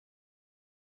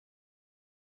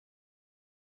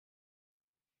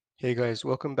Hey guys,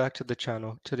 welcome back to the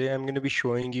channel. Today I'm going to be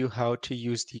showing you how to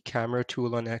use the camera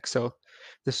tool on Excel.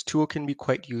 This tool can be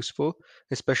quite useful,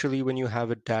 especially when you have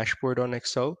a dashboard on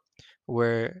Excel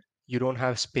where you don't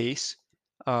have space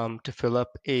to fill up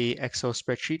a Excel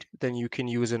spreadsheet. Then you can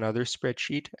use another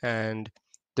spreadsheet and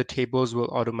the tables will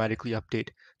automatically update.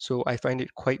 So I find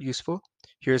it quite useful.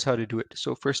 Here's how to do it.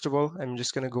 So first of all, I'm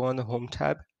just going to go on the Home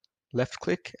tab, left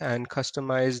click and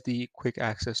customize the quick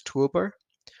access toolbar.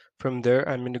 From there,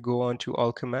 I'm going to go on to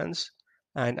all commands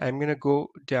and I'm going to go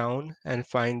down and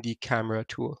find the camera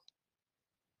tool.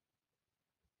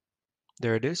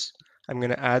 There it is. I'm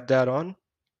going to add that on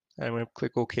and I'm going to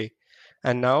click OK.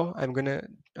 And now I'm going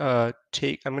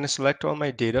to select all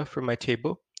my data from my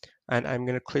table and I'm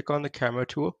going to click on the camera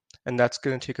tool and that's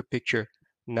going to take a picture.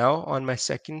 Now on my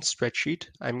second spreadsheet,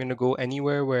 I'm going to go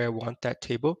anywhere where I want that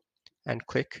table and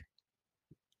click,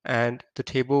 and the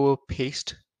table will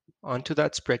paste onto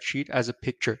that spreadsheet as a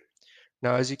picture.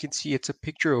 Now, as you can see, it's a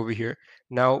picture over here.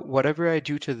 Now, whatever I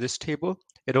do to this table,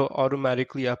 it'll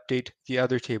automatically update the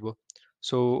other table.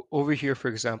 So over here, for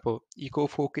example,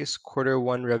 EcoFocus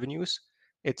Q1 revenues,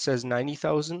 it says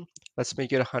 90,000. Let's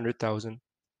make it 100,000.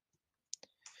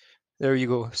 There you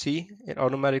go. See, it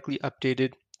automatically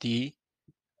updated the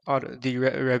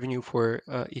revenue for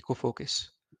EcoFocus.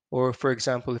 Or for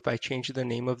example, if I change the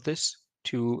name of this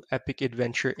to Epic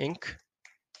Adventure Inc.,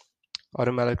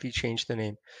 automatically change the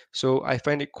name. So I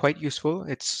find it quite useful.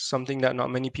 It's something that not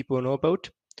many people know about.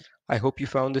 I hope you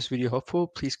found this video helpful.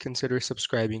 Please consider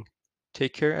subscribing.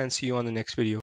 Take care and see you on the next video.